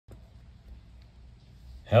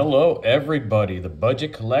Hello everybody, the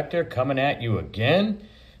Budget Collector coming at you again.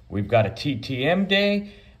 We've got a TTM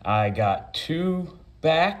day. I got 2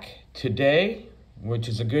 back today, which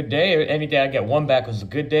is a good day. Any day I get 1 back is a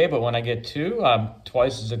good day, but when I get 2, I'm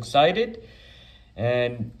twice as excited.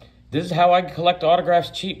 And this is how I collect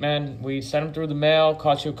autographs cheap, man. We send them through the mail,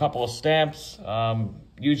 cost you a couple of stamps.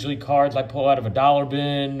 Usually cards I pull out of a dollar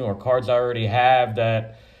bin or cards I already have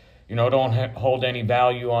that, don't hold any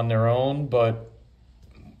value on their own, but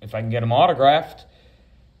if I can get them autographed,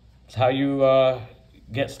 it's how you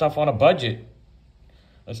get stuff on a budget.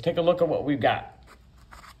 Let's take a look at what we've got.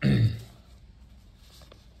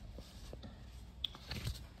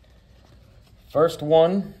 First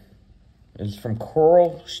one is from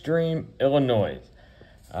Coral Stream, Illinois.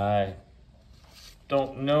 I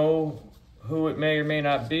don't know who it may or may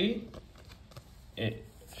not be. It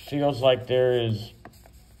feels like there is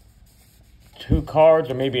 2 cards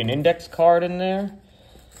or maybe an index card in there.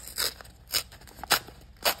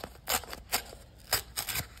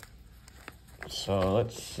 So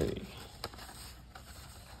let's see.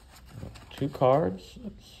 2 cards.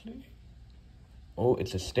 Let's see. Oh,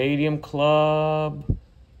 it's a Stadium Club.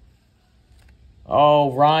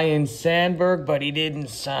 Oh, Ryne Sandberg, but he didn't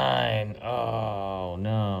sign. Oh,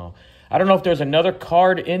 no. I don't know if there's another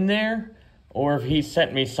card in there or if he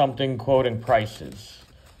sent me something quoting prices.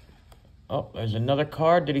 Oh, there's another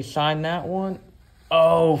card. Did he sign that one?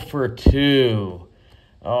 Oh, for 2.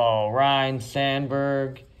 Oh, Ryne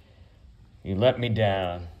Sandberg. You let me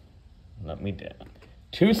down. Let me down.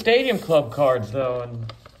 2 Stadium Club cards, though,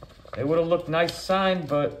 and they would have looked nice signed,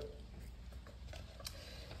 but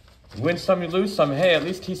you win some, you lose some. Hey, at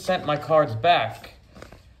least he sent my cards back.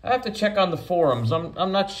 I have to check on the forums.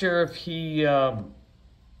 I'm not sure if he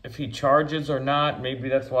charges or not. Maybe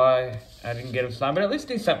that's why I didn't get him signed, but at least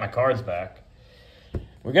he sent my cards back.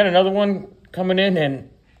 We got another one coming in, and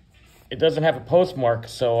it doesn't have a postmark,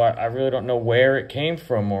 so I really don't know where it came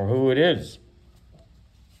from or who it is.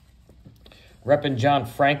 Repping John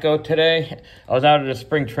Franco today. I was out at a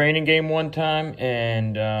spring training game one time,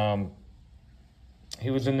 and he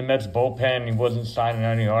was in the Mets bullpen. He wasn't signing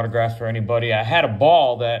any autographs for anybody. I had a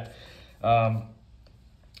ball that my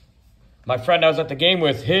friend I was at the game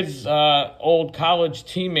with, his old college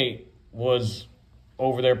teammate was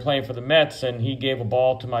over there playing for the Mets, and he gave a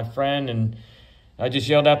ball to my friend, and I just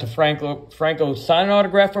yelled out to Franco, sign an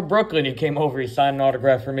autograph for Brooklyn. He came over, he signed an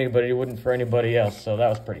autograph for me, but he wouldn't for anybody else, so that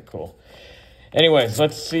was pretty cool. Anyways,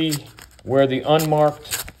 let's see where the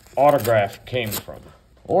unmarked autograph came from.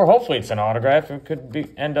 Or hopefully it's an autograph. It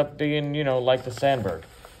could end up being, like the Sandberg.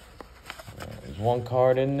 There's 1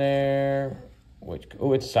 card in there.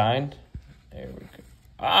 It's signed. There we go.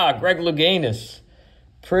 Ah, Greg Louganis.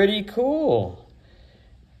 Pretty cool.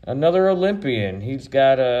 Another Olympian. He's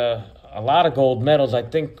got a lot of gold medals. I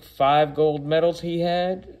think 5 gold medals he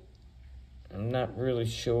had. I'm not really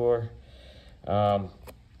sure.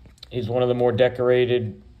 He's one of the more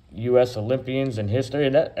decorated U.S. Olympians in history.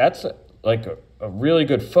 And that's a really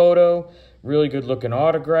good photo, really good looking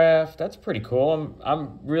autograph. That's pretty cool.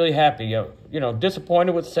 I'm really happy.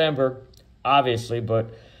 Disappointed with Sandberg, obviously,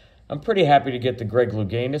 but I'm pretty happy to get the Greg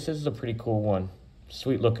Louganis. This is a pretty cool one.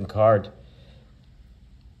 Sweet looking card.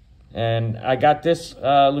 And I got this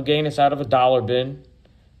Louganis out of a dollar bin.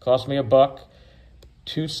 Cost me $1.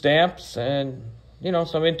 2 stamps, and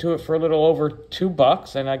so I'm into it for a little over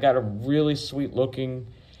 $2, and I got a really sweet looking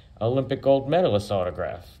Olympic gold medalist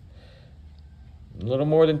autograph. A little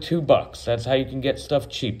more than $2. That's how you can get stuff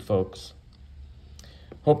cheap, folks.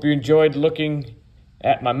 Hope you enjoyed looking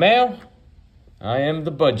at my mail. I am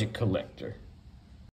the Budget Collector.